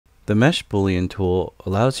The Mesh Boolean Tool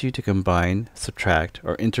allows you to combine, subtract,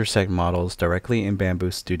 or intersect models directly in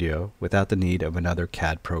Bambu Studio without the need of another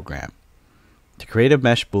CAD program. To create a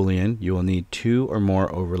Mesh Boolean, you will need 2 or more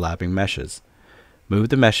overlapping meshes. Move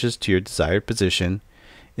the meshes to your desired position.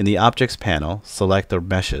 In the Objects panel, select the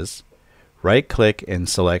meshes. Right-click and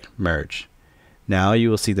select Merge. Now you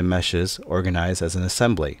will see the meshes organized as an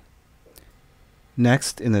assembly.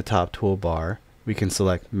 Next, in the top toolbar, we can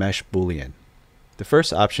select Mesh Boolean. The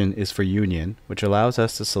first option is for union, which allows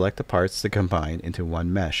us to select the parts to combine into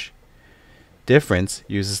one mesh. Difference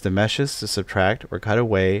uses the meshes to subtract or cut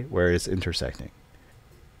away where it is intersecting.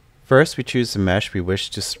 First, we choose the mesh we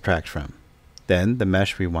wish to subtract from, then the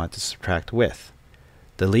mesh we want to subtract with.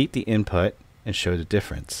 Delete the input and show the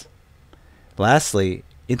difference. Lastly,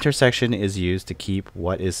 intersection is used to keep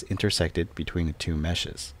what is intersected between the two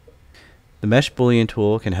meshes. The Mesh Boolean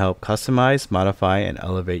tool can help customize, modify, and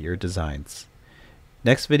elevate your designs.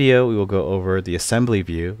 Next video, we will go over the assembly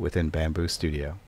view within Bambu Studio.